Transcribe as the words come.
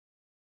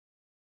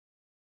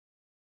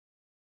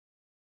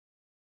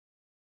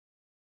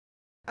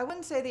I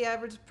wouldn't say the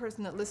average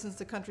person that listens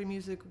to country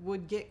music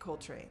would get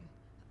Coltrane.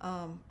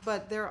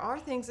 But there are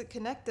things that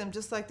connect them,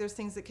 just like there's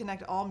things that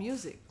connect all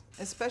music,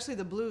 especially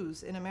the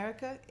blues. In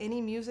America, any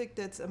music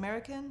that's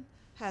American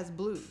has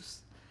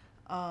blues.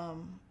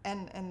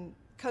 And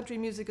country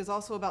music is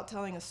also about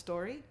telling a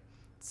story.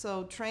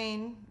 So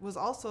Train was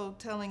also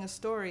telling a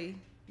story,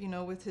 you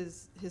know, with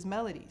his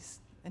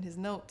melodies and his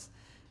notes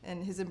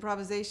and his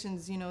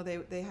improvisations. You know,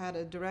 they had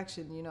a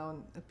direction, you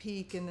know, a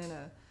peak and then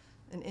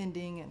an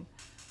ending. And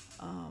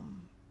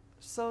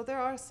so there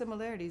are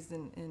similarities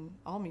in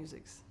all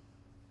musics.